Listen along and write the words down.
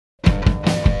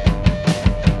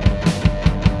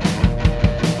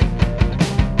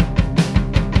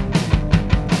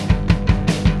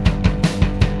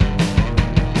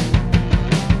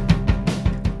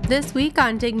This week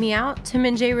on Dig Me Out, Tim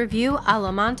and Jay review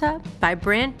Jalamanta by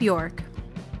Brant Bjork.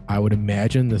 I would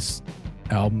imagine this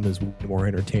album is more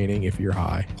entertaining if you're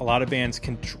high. A lot of bands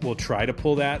will try to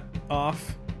pull that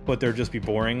off, but they'll just be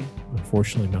boring.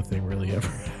 Unfortunately, nothing really ever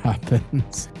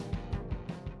happens.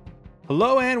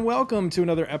 Hello and welcome to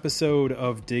another episode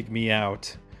of Dig Me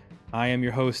Out. I am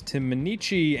your host, Tim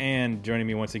Minichi, and joining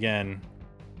me once again,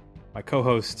 my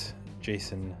co-host,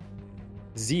 Jason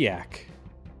Ziak.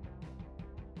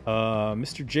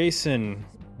 Mr. Jason,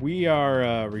 we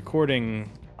are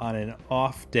recording on an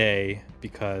off day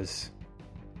because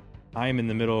I am in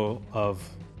the middle of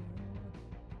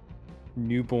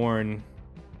newborn,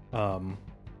 I don't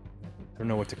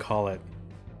know what to call it.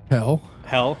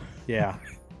 Hell? Yeah.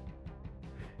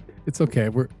 It's okay.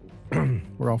 We're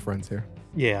all friends here.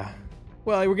 Yeah.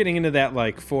 Well, we're getting into that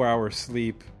 4-hour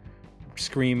sleep,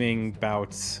 screaming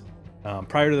bouts.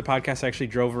 Prior to the podcast, I actually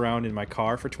drove around in my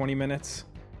car for 20 minutes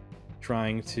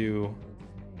trying to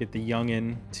get the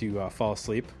youngin to fall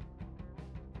asleep.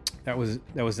 That was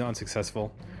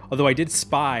unsuccessful. Although I did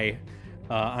spy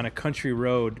on a country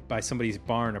road by somebody's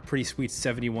barn a pretty sweet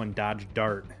 71 Dodge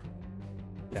Dart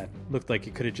that looked like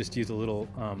it could have just used a little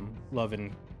love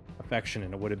and affection,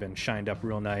 and it would have been shined up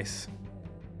real nice.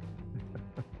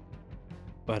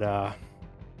 But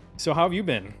so how have you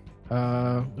been?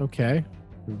 Okay.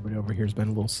 Everybody over here's been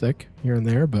a little sick here and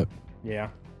there, but yeah,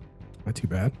 not too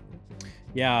bad.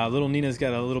 Yeah, little Nina's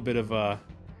got a little bit of a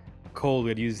cold.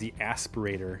 We had to use the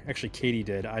aspirator. Actually, Katie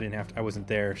did. I didn't have to. I wasn't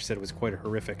there. She said it was quite a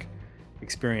horrific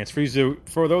experience.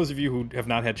 For those of you who have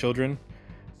not had children,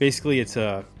 basically it's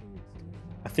a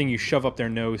thing you shove up their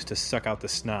nose to suck out the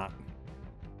snot.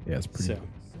 Yeah, it's pretty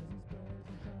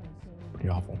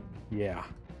awful. Yeah.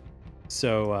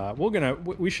 So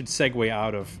we should segue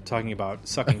out of talking about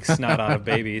sucking snot out of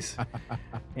babies,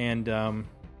 and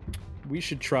we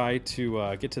should try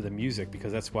to get to the music,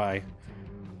 because that's why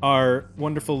our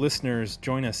wonderful listeners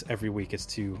join us every week. It's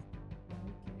to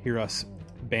hear us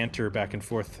banter back and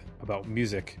forth about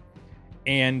music.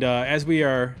 And as we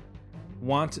are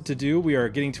wont to do, we are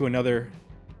getting to another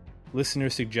listener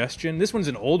suggestion. This one's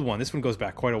an old one. This one goes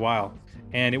back quite a while.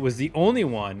 And it was the only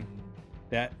one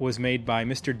that was made by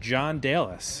Mr. John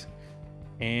Dallas.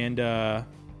 And to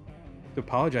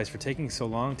apologize for taking so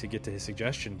long to get to his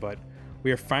suggestion, but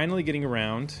we are finally getting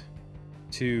around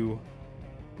to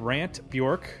Brant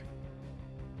Bjork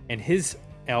and his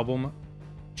album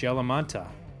Jalamanta.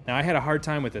 Now, I had a hard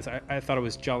time with this. I thought it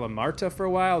was Jalamarta for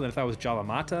a while, then I thought it was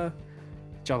Jalamanta.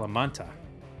 Jalamanta.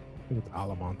 I think it's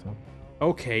Jalamanta.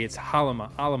 Okay, it's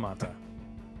Jalamanta.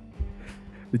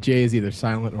 The J is either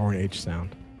silent or an H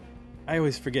sound. I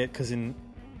always forget because I'm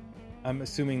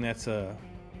assuming that's a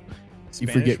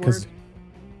Spanish word.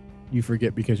 You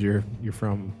forget because you're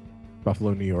from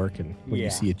Buffalo, New York, and when you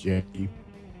see a J,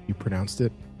 you pronounced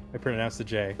it. I pronounced the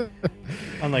J,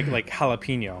 unlike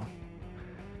jalapeno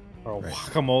or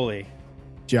guacamole.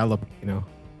 Jalapeno.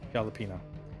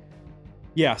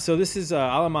 Yeah. So this is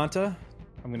Jalamanta.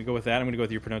 I'm going to go with that. I'm going to go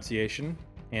with your pronunciation,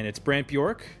 and it's Brant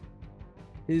Bjork.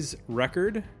 His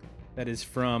record that is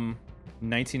from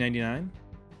 1999.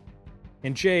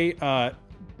 And Jay,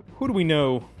 who do we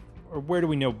know, or where do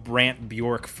we know Brant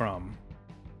Bjork from?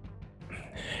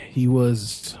 He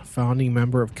was a founding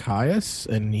member of Caius,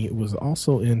 and he was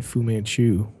also in Fu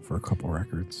Manchu for a couple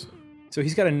records. So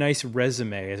he's got a nice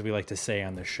resume, as we like to say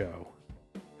on the show.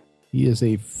 He is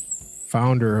a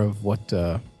founder of what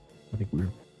I think we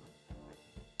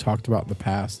talked about in the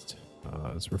past.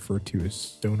 Is referred to as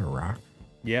stoner rock.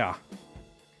 Yeah.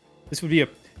 This would be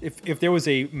if there was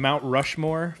a Mount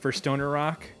Rushmore for stoner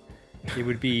rock, it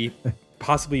would be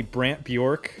possibly Brant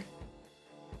Bjork.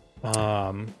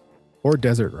 Or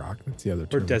desert rock. That's the other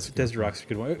term. Or desert rock's a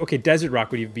good one. Okay, desert rock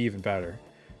would be even better.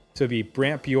 So it'd be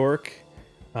Brant Bjork,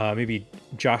 maybe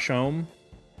Josh Homme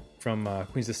from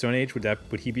Queens of the Stone Age.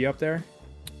 Would he be up there?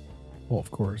 Well,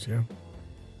 of course, yeah.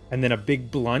 And then a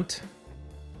big blunt.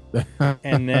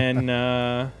 And then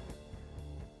a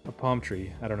palm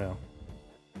tree. I don't know.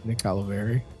 Nick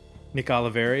Oliveri.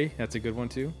 That's a good one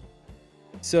too.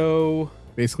 So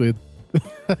basically,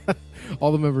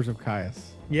 all the members of Caius.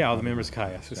 Yeah, all the members of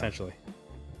Caius, essentially.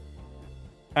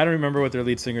 I don't remember what their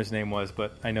lead singer's name was,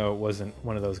 but I know it wasn't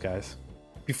one of those guys.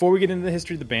 Before we get into the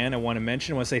history of the band, I want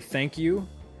to say thank you.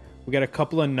 We got a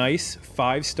couple of nice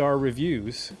 5-star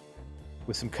reviews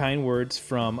with some kind words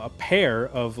from a pair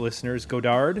of listeners,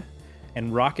 Godard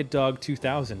and Rocket Dog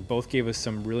 2000. Both gave us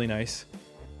some really nice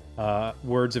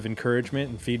words of encouragement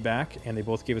and feedback, and they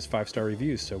both gave us 5-star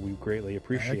reviews, so we greatly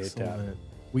appreciate that.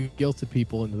 We guilted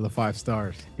people into the 5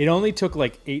 stars. It only took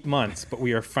 8 months, but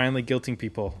we are finally guilting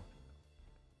people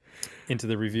into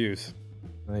the reviews.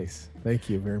 Nice. Thank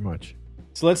you very much.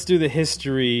 So let's do the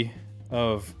history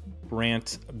of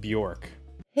Brant Bjork.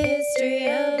 History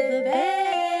of the band.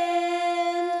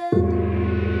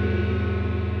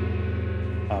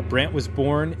 Brant was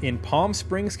born in Palm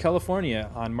Springs, California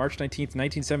on March 19th,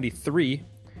 1973.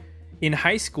 In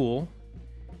high school,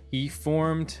 he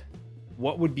formed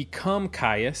what would become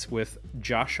Caius with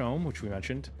Josh Homme, which we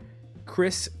mentioned,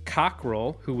 Chris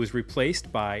Cockrell, who was replaced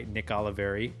by Nick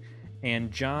Oliveri,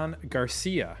 and John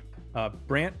Garcia.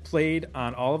 Brant played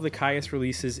on all of the Caius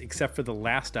releases except for the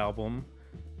last album,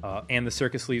 and The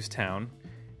Circus Leaves Town.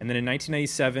 And then in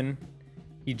 1997,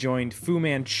 he joined Fu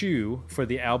Manchu for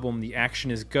the album The Action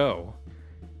Is Go.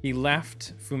 He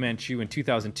left Fu Manchu in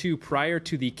 2002 prior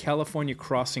to the California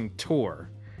Crossing tour,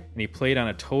 and he played on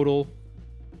a total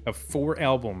of 4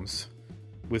 albums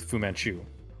with Fu Manchu.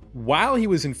 While he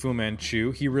was in Fu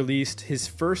Manchu, he released his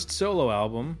first solo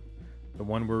album, the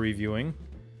one we're reviewing,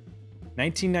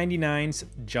 1999's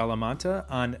Jalamanta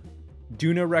on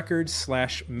Duna Records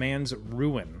 / Man's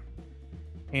Ruin.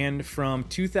 And from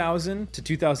 2000 to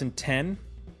 2010,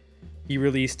 he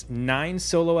released 9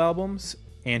 solo albums,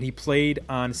 and he played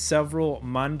on several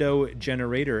Mondo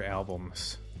Generator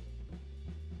albums.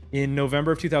 In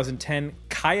November of 2010,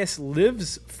 Caius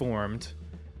Lives formed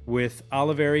with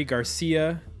Oliveri,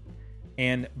 Garcia,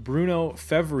 and Bruno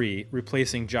Fevri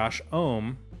replacing Josh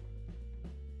Homme,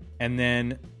 and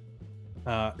then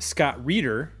Scott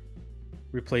Reeder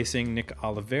replacing Nick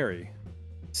Oliveri.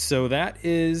 So that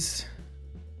is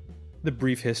the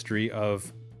brief history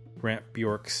of Brant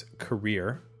Bjork's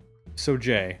career. So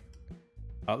Jay,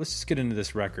 let's just get into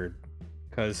this record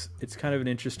because it's kind of an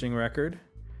interesting record.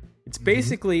 It's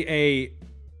basically a,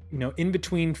 in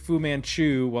between Fu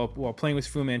Manchu, while playing with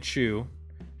Fu Manchu.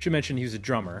 Should mention he was a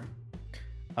drummer.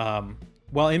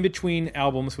 While in between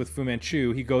albums with Fu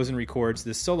Manchu, he goes and records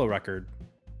this solo record.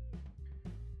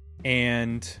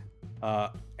 And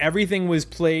everything was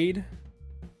played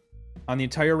on the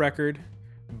entire record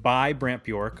by Brant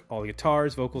Bjork, all the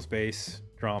guitars, vocals, bass,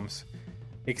 drums,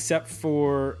 except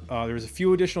for there was a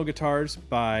few additional guitars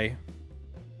by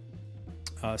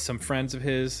some friends of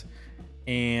his,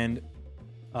 and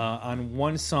on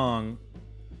one song,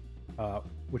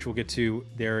 which we'll get to,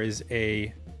 there is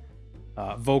a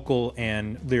vocal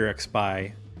and lyrics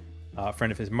by a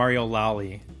friend of his. Mario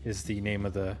Lally is the name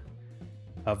of the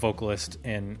vocalist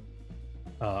and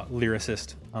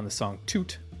lyricist on the song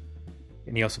Toot,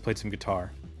 and he also played some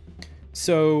guitar.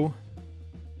 So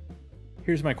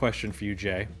here's my question for you,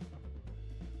 Jay.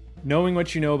 Knowing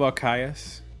what you know about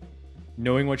Caius,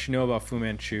 knowing what you know about Fu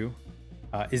Manchu,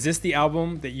 is this the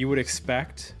album that you would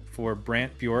expect for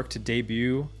Brant Bjork to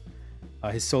debut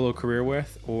his solo career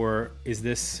with, or is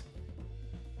this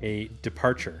a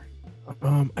departure?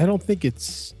 I don't think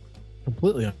it's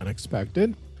completely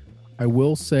unexpected. I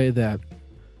will say that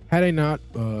had I not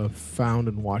found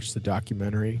and watched the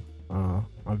documentary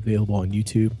available on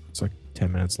YouTube, it's like 10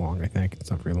 minutes long, I think.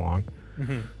 It's not very long.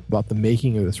 About the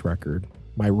making of this record,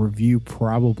 my review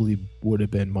probably would have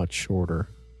been much shorter.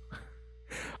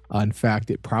 In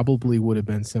fact, it probably would have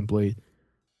been simply,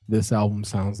 this album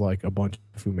sounds like a bunch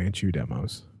of Fu Manchu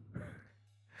demos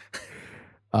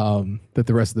that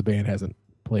the rest of the band hasn't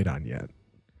played on yet.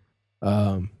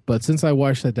 But since I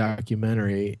watched that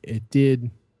documentary, it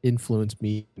did influence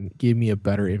me and gave me a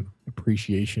better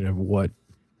appreciation of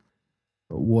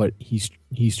what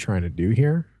he's trying to do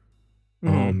here.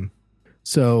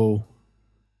 So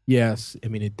yes, I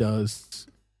mean, it does,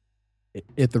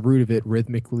 at the root of it,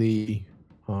 rhythmically,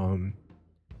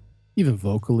 even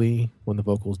vocally, when the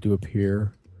vocals do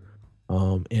appear,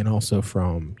 and also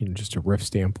from just a riff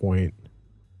standpoint,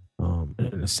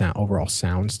 and a overall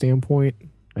sound standpoint,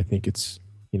 I think it's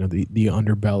the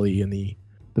underbelly and the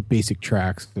basic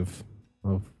tracks of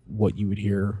what you would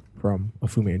hear from a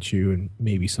Fu Manchu and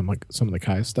maybe some of the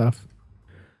Kaya stuff.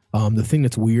 The thing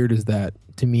that's weird is that,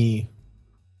 to me,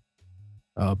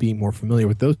 being more familiar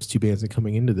with those two bands and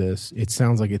coming into this, it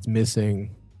sounds like it's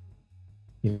missing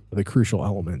the crucial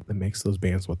element that makes those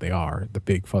bands what they are, the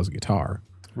big fuzz guitar.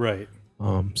 Right.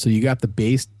 So you got the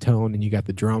bass tone and you got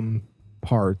the drum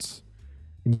parts,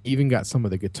 and you even got some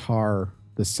of the guitar,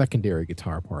 the secondary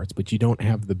guitar parts, but you don't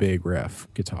have the big riff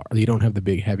guitar. You don't have the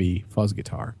big heavy fuzz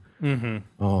guitar,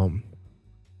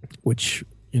 which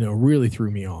really threw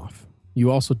me off.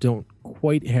 You also don't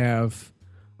quite have.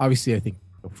 Obviously, I think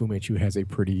Fu Manchu has a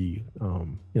pretty,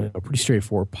 pretty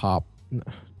straightforward pop,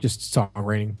 just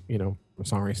songwriting. From a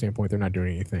songwriting standpoint, they're not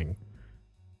doing anything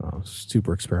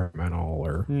super experimental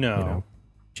or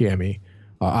jammy.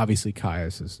 Obviously,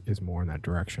 Caius is more in that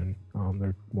direction.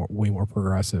 They're way more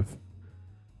progressive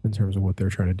in terms of what they're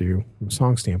trying to do from a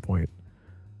song standpoint.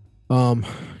 Um,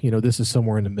 this is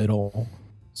somewhere in the middle.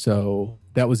 So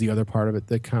that was the other part of it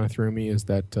that kind of threw me, is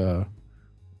that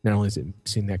not only is it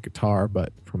missing that guitar,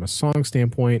 but from a song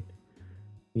standpoint,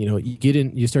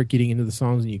 you start getting into the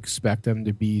songs and you expect them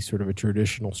to be sort of a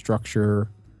traditional structure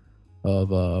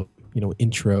of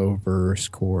intro, verse,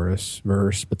 chorus,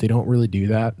 verse, but they don't really do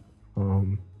that.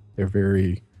 They're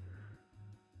very,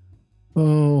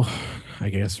 I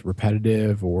guess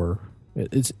repetitive, or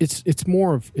it's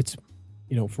more of,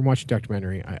 from watching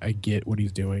documentary, I get what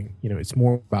he's doing. It's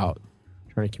more about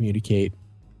trying to communicate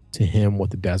to him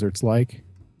what the desert's like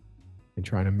and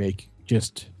trying to make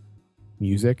just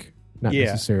music, not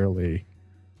necessarily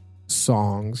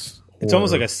songs. It's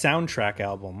almost like a soundtrack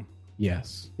album.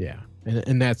 Yes. Yeah.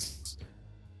 And that's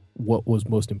what was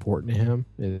most important to him,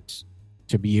 is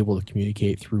to be able to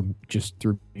communicate through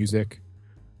music,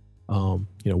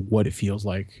 what it feels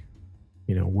like,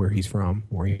 where he's from,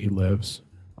 where he lives.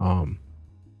 And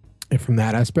from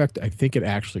that aspect, I think it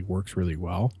actually works really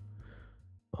well.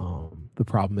 The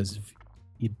problem is, if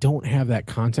you don't have that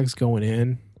context going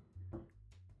in,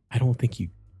 I don't think you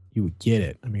would get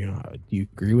it. I mean, do you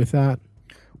agree with that?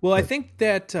 Well, I think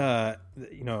that,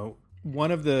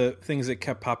 one of the things that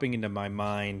kept popping into my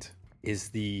mind is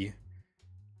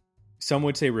some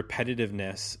would say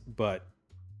repetitiveness, but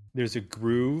there's a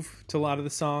groove to a lot of the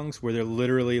songs where they're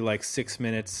literally like 6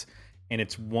 minutes and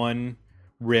it's one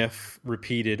riff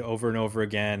repeated over and over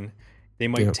again. They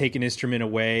might take an instrument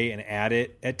away and add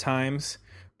it at times,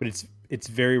 but it's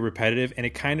very repetitive. And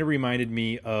it kind of reminded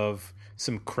me of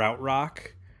some krautrock,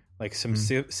 like some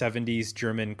 70s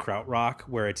German krautrock,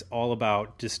 where it's all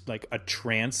about just like a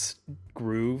trance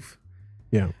groove.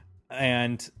 Yeah.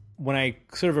 And when I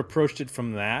sort of approached it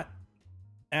from that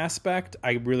aspect,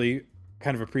 I really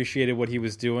kind of appreciated what he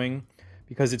was doing,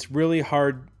 because it's really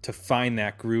hard to find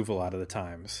that groove a lot of the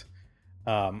times.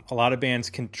 A lot of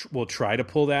bands will try to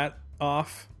pull that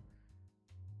off,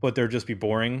 but they'll just be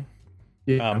boring.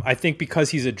 Yeah. I think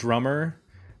because he's a drummer,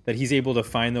 that he's able to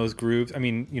find those grooves. I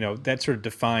mean, that sort of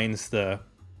defines the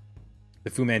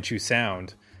Fu Manchu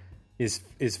sound, is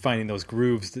finding those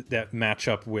grooves that match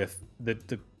up with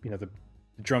the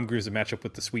drum grooves that match up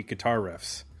with the sweet guitar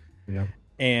riffs. Yeah.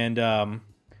 And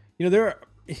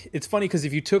it's funny because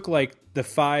if you took like the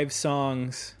 5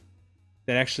 songs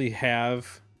that actually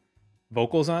have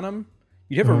vocals on them,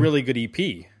 you'd have a really good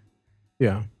EP.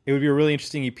 Yeah. It would be a really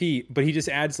interesting EP, but he just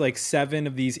adds like 7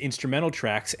 of these instrumental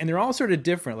tracks, and they're all sort of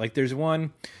different. Like there's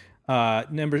one,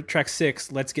 track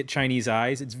 6, Let's Get Chinese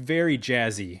Eyes. It's very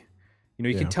jazzy.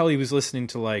 You can tell he was listening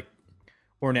to like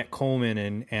Ornette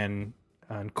Coleman and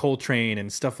Coltrane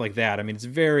and stuff like that. I mean, it's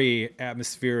very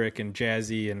atmospheric and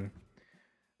jazzy and,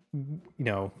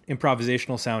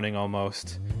 improvisational sounding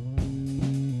almost.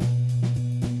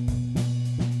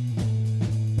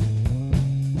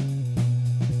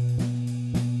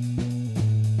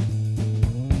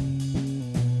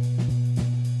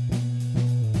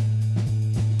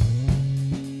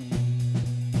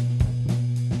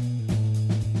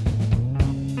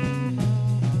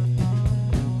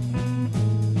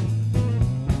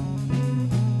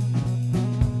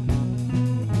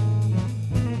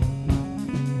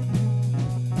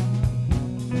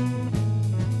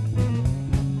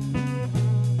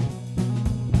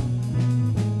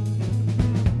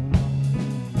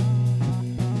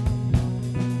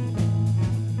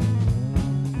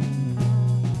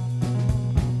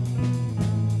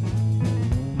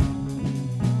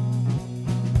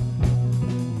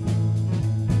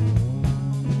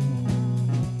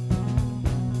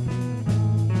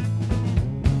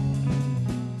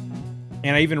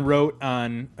 And I even wrote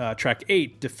on track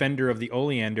 8, Defender of the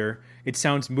Oleander, it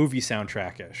sounds movie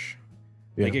soundtrack-ish.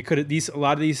 Yeah. Like a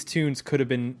lot of these tunes could have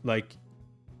been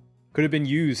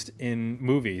used in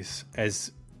movies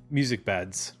as music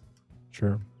beds.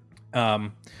 Sure.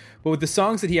 But with the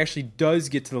songs that he actually does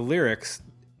get to the lyrics,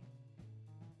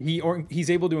 he's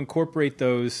able to incorporate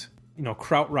those,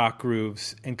 krautrock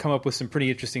grooves and come up with some pretty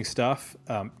interesting stuff.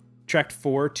 Track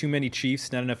 4, Too Many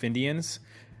Chiefs, Not Enough Indians.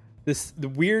 The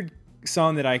weird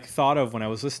song that I thought of when I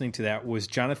was listening to that was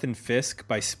Jonathan Fisk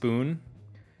by Spoon,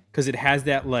 because it has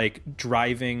that like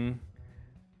driving,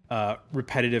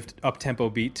 repetitive up-tempo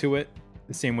beat to it,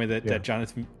 the same way that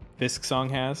Jonathan Fisk song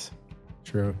has.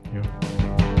 True. Yeah.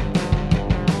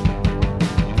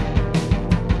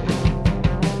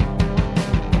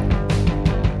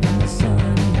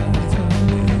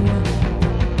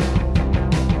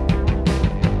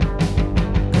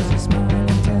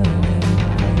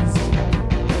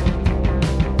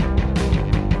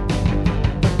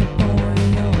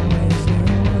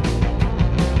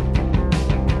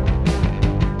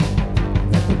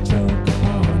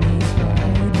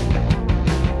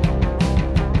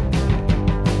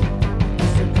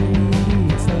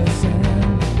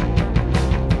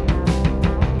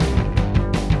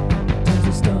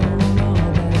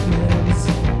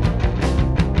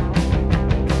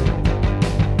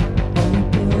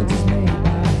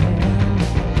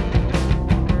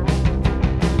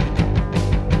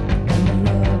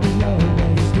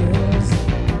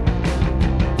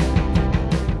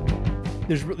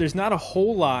 there's not a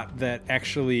whole lot that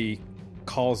actually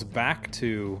calls back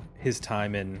to his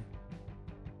time in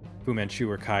Fu Manchu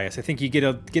or Caius. I think you get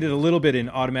it a little bit in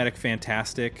Automatic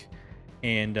Fantastic,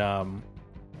 and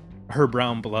Her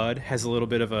Brown Blood has a little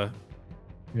bit of a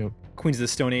Queens of the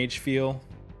Stone Age feel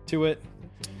to it.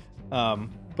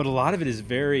 But a lot of it is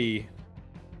very,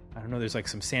 I don't know, there's like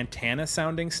some Santana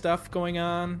sounding stuff going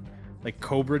on. Like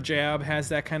Cobra Jab has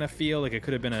that kind of feel. Like it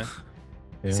could have been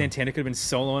Santana could have been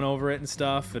soloing over it and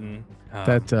stuff. And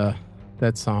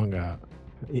that song,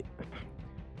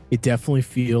 it definitely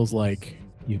feels like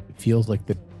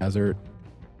the desert,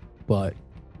 but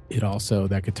it also,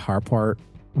 that guitar part,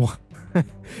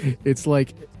 it's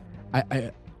like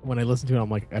I when I listen to it, I'm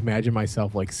like, imagine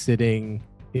myself like sitting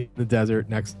in the desert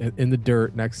in the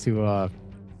dirt next to a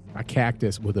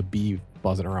cactus with a bee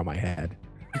buzzing around my head.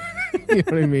 You know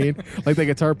what I mean? Like the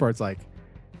guitar part's like,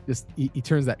 just he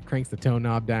cranks the tone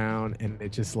knob down, and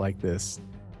it's just like this,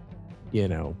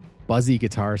 buzzy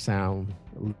guitar sound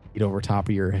over top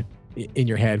of in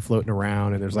your head floating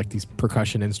around, and there's like these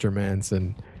percussion instruments,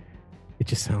 and it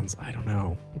just sounds, I don't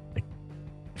know, like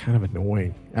kind of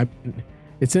annoying. A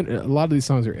lot of these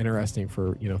songs are interesting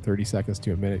for 30 seconds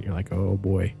to a minute. You're like, oh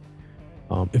boy,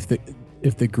 if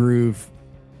the groove,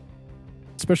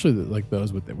 especially like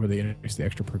those where they introduce the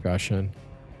extra percussion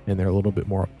and they're a little bit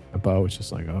more tempo, it's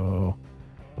just like, oh.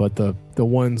 But the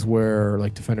ones where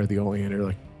like Defender of the Orient, or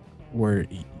like where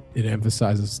it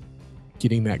emphasizes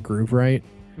getting that groove right,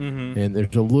 and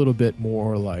there's a little bit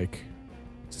more like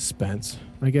suspense,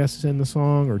 I guess, in the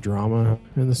song, or drama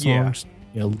in the song.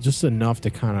 Yeah. Just enough to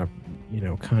kind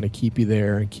of keep you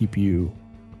there and keep you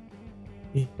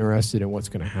interested in what's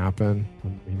going to happen. I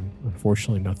mean,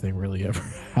 unfortunately, nothing really ever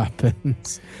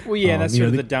happens. Well, yeah, that's sort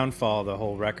of the downfall of the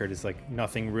whole record, is like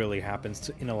nothing really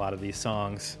happens in a lot of these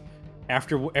songs.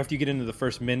 After you get into the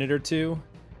first minute or two,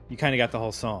 you kind of got the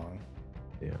whole song.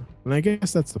 Yeah, and I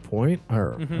guess that's the point,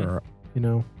 or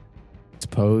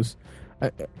suppose.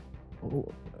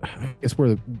 I guess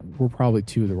we're probably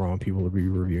two of the wrong people to be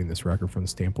reviewing this record from the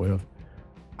standpoint of,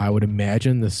 I would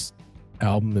imagine this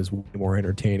album is way more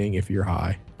entertaining if you're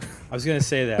high. I was gonna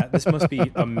say that this must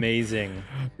be amazing.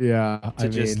 Yeah,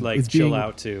 to chill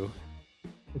out to.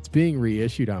 It's being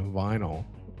reissued on vinyl,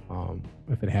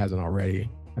 if it hasn't already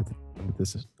at the time that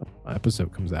this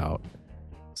episode comes out.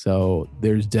 So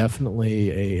there's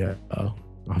definitely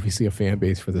obviously a fan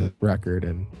base for the record,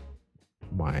 and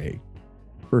my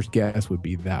first guess would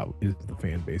be that is the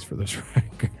fan base for this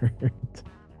record.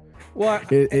 Well,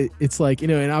 it's like,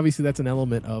 and obviously that's an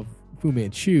element of Fu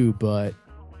Manchu, but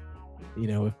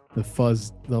if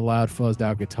the loud fuzzed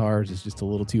out guitars is just a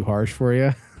little too harsh for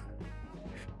you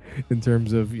in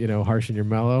terms of harsh and your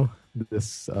mellow,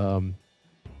 this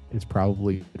is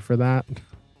probably good for that.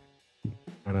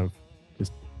 Kind of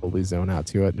just totally zone out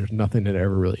to it. There's nothing that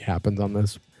ever really happens on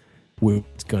this where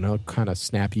it's gonna kind of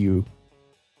snap you,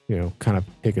 kind of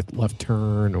take a left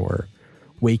turn or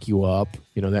wake you up.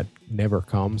 That never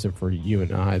comes, and for you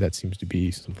and I, that seems to be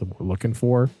something we're looking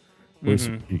for. Whereas,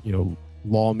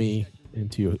 lull me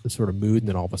into a sort of mood, and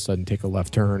then all of a sudden take a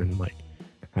left turn and like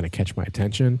kind of catch my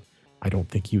attention. I don't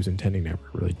think he was intending to ever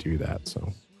really do that.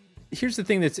 So here's the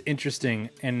thing that's interesting,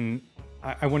 and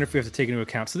I wonder if we have to take into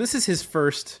account. So this is his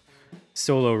first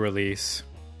solo release.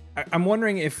 I'm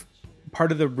wondering if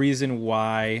part of the reason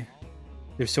why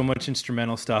there's so much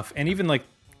instrumental stuff, and even like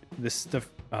the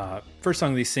first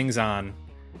song that he sings on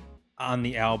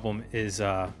the album is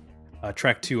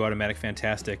track 2, Automatic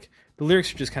Fantastic. The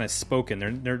lyrics are just kind of spoken.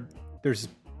 There's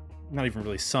not even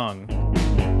really sung.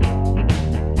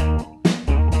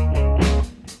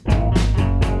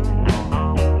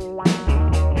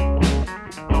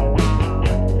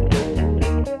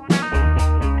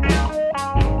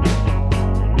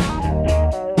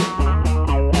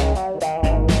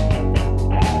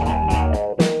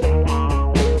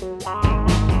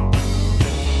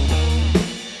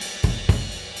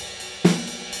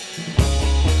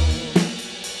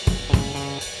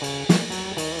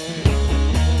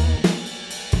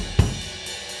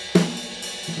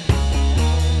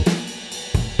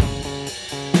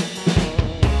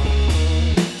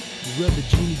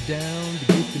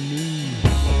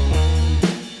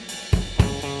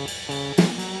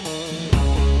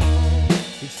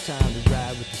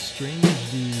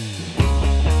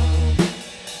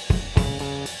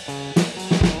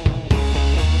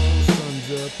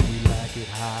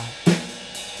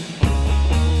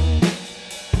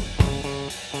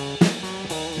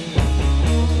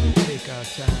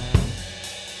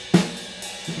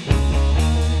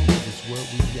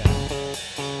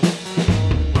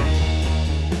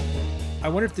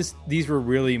 I wonder if these were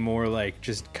really more like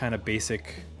just kind of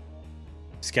basic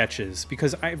sketches,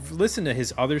 because I've listened to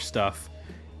his other stuff,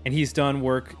 and he's done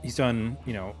work. He's done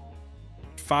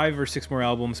 5 or 6 more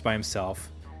albums by himself.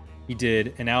 He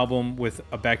did an album with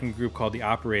a backing group called the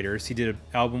Operators. He did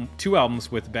 2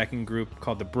 albums with a backing group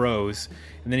called the Bros,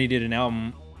 and then he did an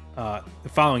album the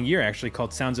following year actually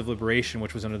called Sounds of Liberation,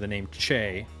 which was under the name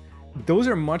Che. Those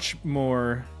are much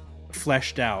more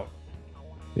fleshed out.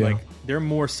 Yeah. Like, they're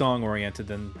more song oriented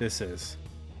than this is.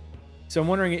 So I'm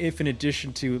wondering if, in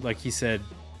addition to, like he said,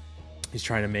 he's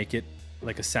trying to make it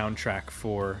like a soundtrack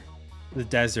for the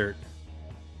desert,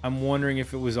 I'm wondering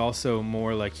if it was also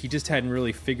more like he just hadn't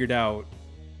really figured out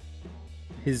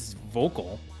his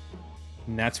vocal,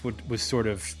 and that's what was sort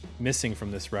of missing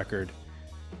from this record.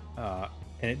 And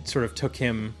it sort of took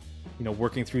him,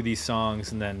 working through these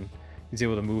songs, and then he's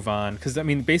able to move on. Because, I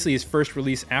mean, basically his first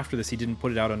release after this, he didn't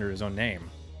put it out under his own name.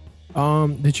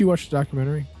 Did you watch the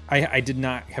documentary? I did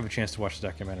not have a chance to watch the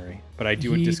documentary, but I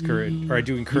do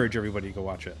encourage everybody to go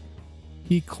watch it.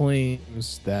 He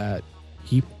claims that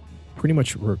he pretty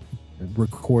much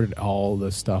recorded all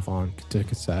the stuff on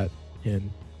cassette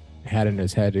and had in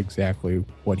his head exactly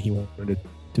what he wanted it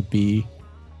to be,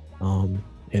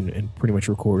 and pretty much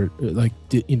recorded,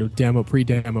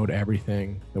 pre-demoed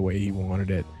everything the way he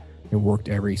wanted it, and worked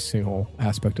every single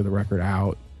aspect of the record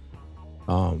out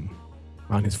on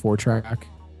his 4-track.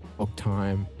 Booked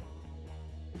time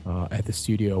at the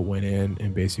studio, went in,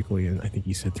 and basically, I think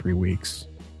he said 3 weeks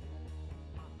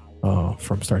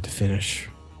from start to finish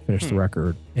the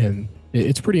record. And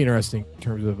it's pretty interesting in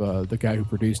terms of the guy who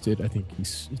produced it. I think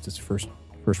it's his first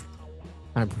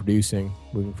time producing,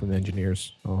 moving from the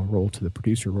engineer's role to the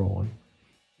producer role, and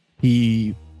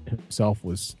he himself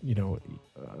was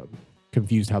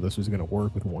confused how this was going to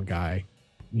work with one guy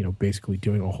basically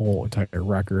doing a whole entire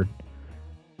record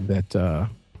that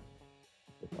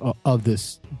of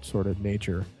this sort of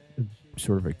nature,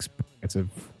 sort of expansive,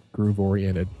 groove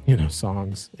oriented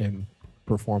songs, and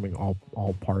performing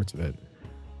all parts of it.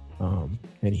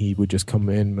 And he would just come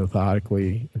in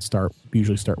methodically and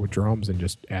usually start with drums and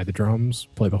just add the drums,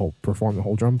 perform the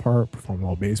whole drum part, perform the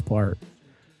whole bass part,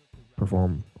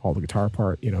 perform all the guitar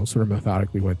part, sort of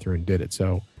methodically went through and did it.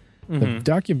 So the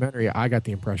documentary, I got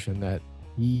the impression that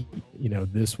he,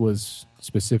 this was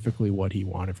specifically what he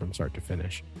wanted from start to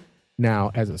finish.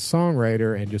 Now, as a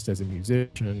songwriter and just as a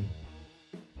musician,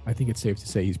 I think it's safe to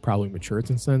say he's probably matured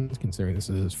since then, considering this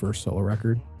is his first solo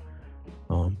record.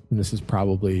 And this is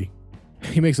probably,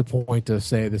 he makes a point to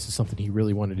say this is something he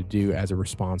really wanted to do as a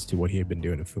response to what he had been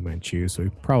doing in Fu Manchu. So he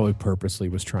probably purposely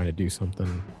was trying to do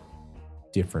something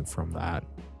different from that.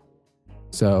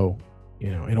 So,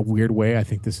 in a weird way, I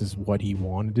think this is what he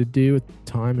wanted to do at the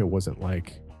time. It wasn't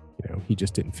like, he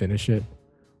just didn't finish it.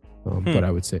 But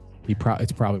I would say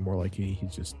it's probably more like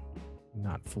he's just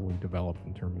not fully developed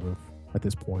in terms of, at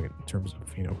this point, in terms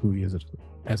of, who he is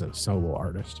as a solo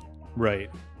artist. Right.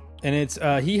 And it's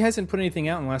he hasn't put anything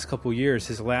out in the last couple of years.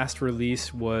 His last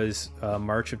release was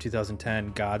March of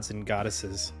 2010, Gods and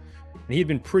Goddesses. And he'd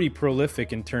been pretty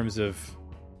prolific in terms of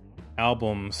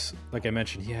albums. Like I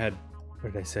mentioned, he had,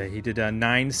 what did I say? He did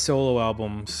 9 solo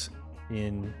albums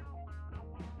in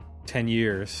 10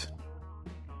 years.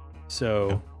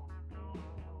 So,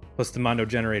 plus the Mondo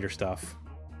Generator stuff.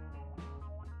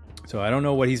 So I don't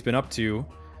know what he's been up to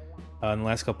in the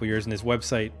last couple of years, and his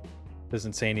website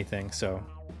doesn't say anything. So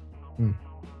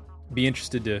be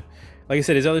interested to, like I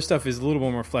said, his other stuff is a little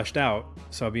bit more fleshed out.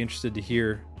 So I'll be interested to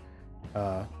hear,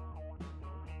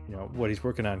 what he's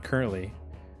working on currently,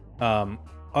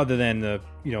 other than the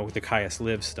Caius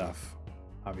Live stuff,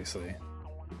 obviously,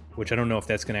 which I don't know if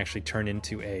that's going to actually turn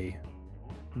into a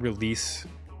release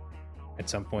at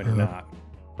some point or not.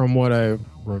 From what I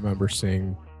remember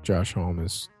seeing, Josh Homme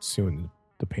is suing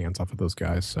the pants off of those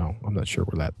guys, so I'm not sure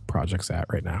where that project's at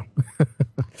right now.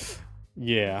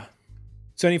 Yeah.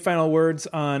 So any final words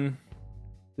on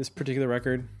this particular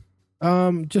record?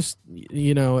 Just,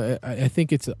 I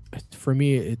think it's, for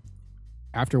me,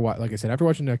 after watching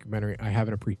the documentary, I have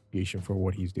an appreciation for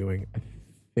what he's doing. I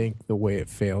think the way it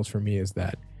fails for me is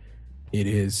that it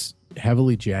is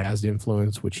heavily jazz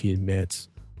influence, which he admits.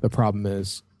 The problem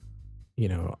is,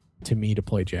 to me, to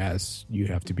play jazz, you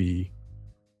have to be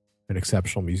an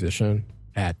exceptional musician.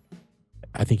 I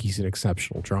think he's an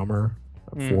exceptional drummer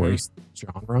for his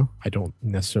genre. I don't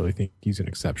necessarily think he's an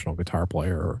exceptional guitar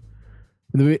player.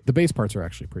 The bass parts are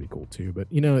actually pretty cool too, but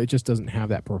it just doesn't have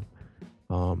that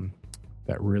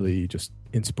that really just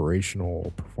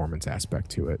inspirational performance aspect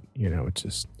to it. It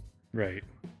just right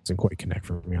doesn't quite connect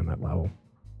for me on that level.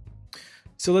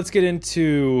 So let's get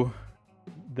into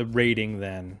the rating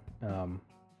then.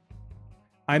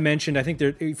 I mentioned, I think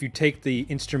if you take the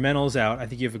instrumentals out, I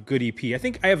think you have a good EP. I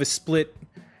think I have a split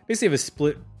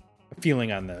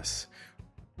feeling on this.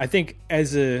 I think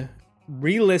as a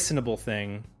re-listenable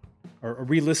thing, or a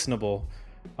re-listenable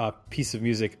piece of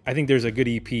music, I think there's a good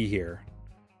EP here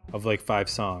of like 5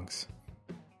 songs.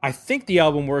 I think the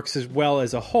album works as well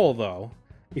as a whole, though,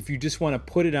 if you just want to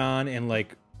put it on and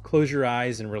like close your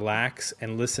eyes and relax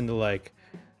and listen to like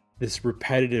this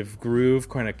repetitive groove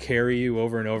kind of carry you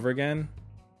over and over again.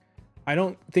 I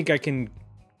don't think I can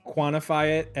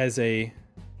quantify it as a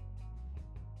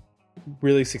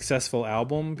really successful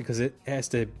album because it has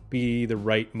to be the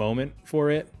right moment for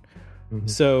it. Mm-hmm.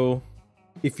 So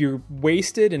if you're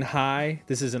wasted and high,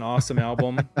 this is an awesome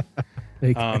album.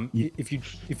 If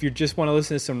you just want to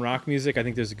listen to some rock music, I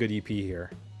think there's a good EP here.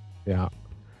 Yeah.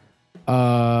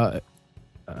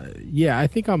 Yeah, I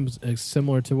think I'm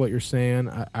similar to what you're saying.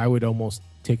 I would almost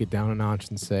take it down a notch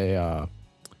and say,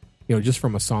 just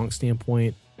from a song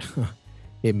standpoint,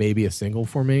 it may be a single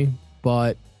for me,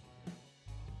 but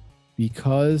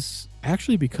because of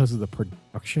the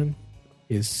production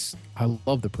I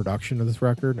love the production of this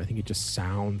record. I think it just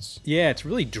sounds... Yeah, it's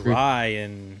really dry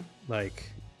and like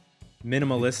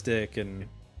minimalistic, and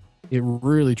it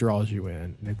really draws you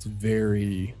in, and it's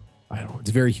very...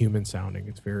 it's very human sounding.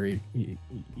 It's very,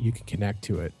 you can connect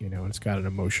to it, and it's got an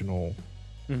emotional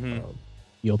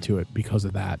feel to it because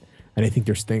of that. And I think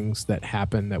there's things that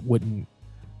happen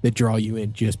that draw you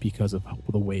in just because of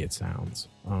the way it sounds.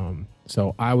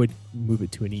 So I would move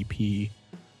it to an EP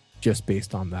just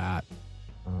based on that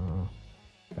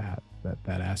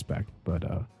aspect. But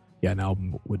an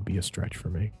album would be a stretch for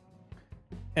me.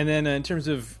 And then in terms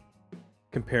of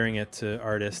comparing it to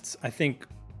artists, I think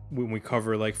when we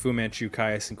cover like Fu Manchu,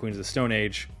 Caius, and Queens of the Stone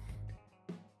Age,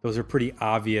 those are pretty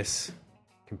obvious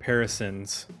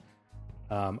comparisons.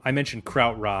 I mentioned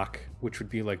krautrock, which would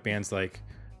be like bands like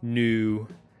New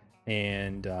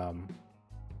and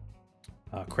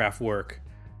Kraftwerk.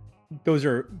 Those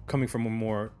are coming from a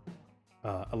more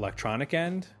electronic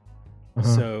end.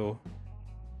 So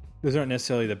those aren't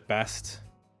necessarily the best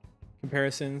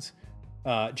comparisons.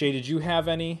 Jay, did you have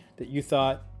any that you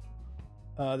thought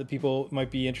that people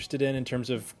might be interested in terms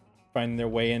of finding their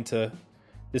way into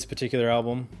this particular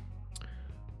album?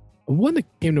 One that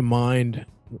came to mind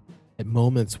at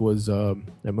moments on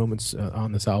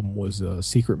this album was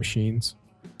Secret Machines.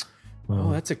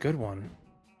 That's a good one.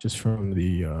 Just from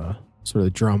the sort of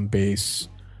the drum bass,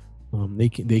 they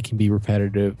can be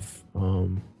repetitive,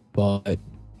 but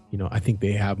I think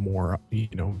they have more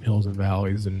hills and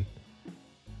valleys and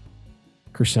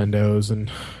crescendos and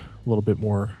a little bit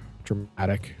more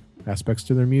dramatic aspects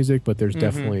to their music, but there's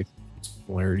definitely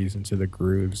similarities into the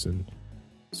grooves and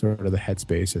sort of the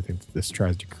headspace I think that this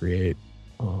tries to create.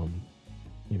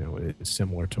 It's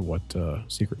similar to what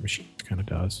Secret Machines kind of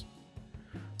does.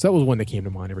 So that was one that came to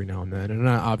mind every now and then. And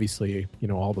obviously,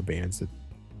 all the bands that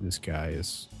this guy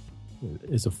is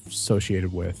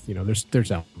associated with,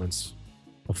 there's elements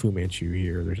of Fu Manchu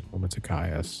here. There's elements of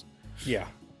Caius. Yeah.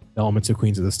 Elements of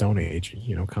Queens of the Stone Age,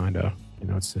 kind of,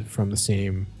 it's from the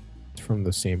same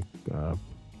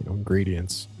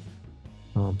ingredients.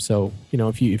 So,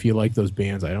 if you like those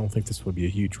bands, I don't think this would be a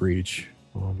huge reach.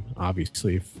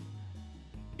 Obviously, if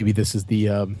maybe this is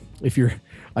if you're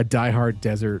a diehard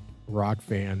desert rock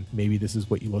fan, maybe this is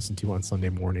what you listen to on Sunday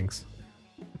mornings.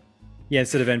 Yeah,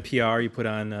 instead of NPR, you put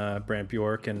on Brant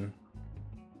Bjork and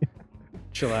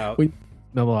chill out. We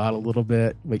mellow out a little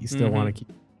bit, but you still want to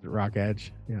keep the rock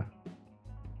edge. Yeah.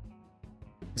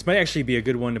 This might actually be a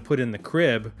good one to put in the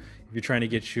crib if you're trying to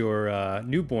get your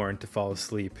newborn to fall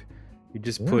asleep. You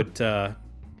just put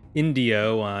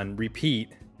Indio on repeat,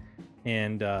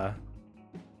 and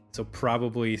so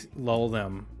probably lull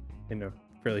them in a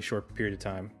fairly short period of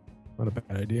time. Not a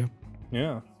bad idea.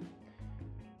 Yeah.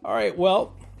 All right,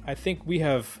 well, I think we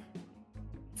have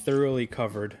thoroughly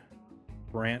covered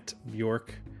Brant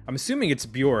Bjork. I'm assuming it's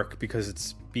Bjork because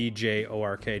it's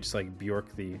Bjork, just like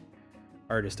Bjork the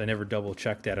artist. I never double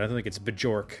checked that. I don't think it's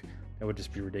Bjork. That would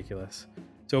just be ridiculous.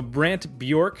 So Brant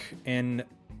Bjork and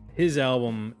his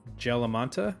album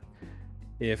Jalamanta.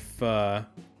 If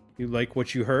you like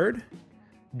what you heard,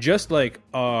 just like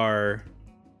our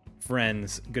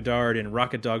friends Godard and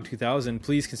Rocket Dog 2000,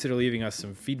 please consider leaving us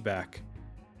some feedback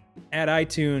at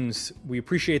iTunes. We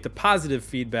appreciate the positive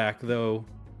feedback, though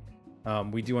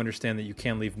we do understand that you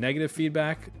can leave negative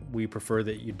feedback. We prefer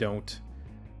that you don't,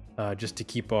 just to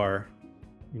keep our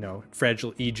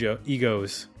fragile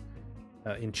egos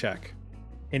in check.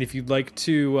 And if you'd like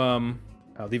to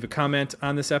leave a comment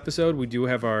on this episode, we do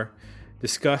have our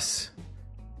discuss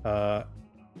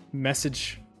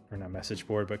message or not message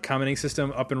board, but commenting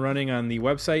system up and running on the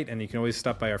website. And you can always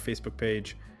stop by our Facebook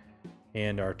page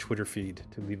and our Twitter feed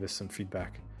to leave us some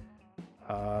feedback.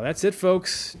 That's it,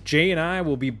 folks. Jay and I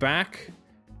will be back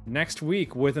next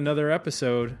week with another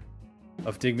episode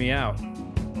of Dig Me Out.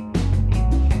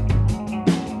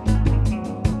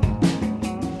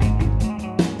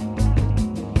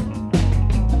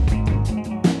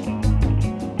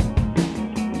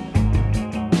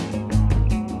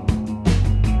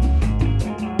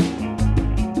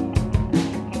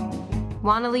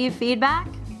 Want to leave feedback?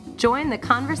 Join the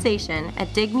conversation at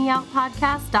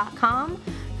digmeoutpodcast.com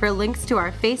for links to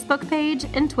our Facebook page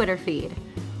and Twitter feed.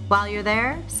 While you're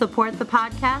there, support the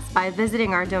podcast by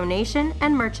visiting our donation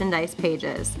and merchandise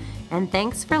pages. And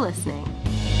thanks for listening.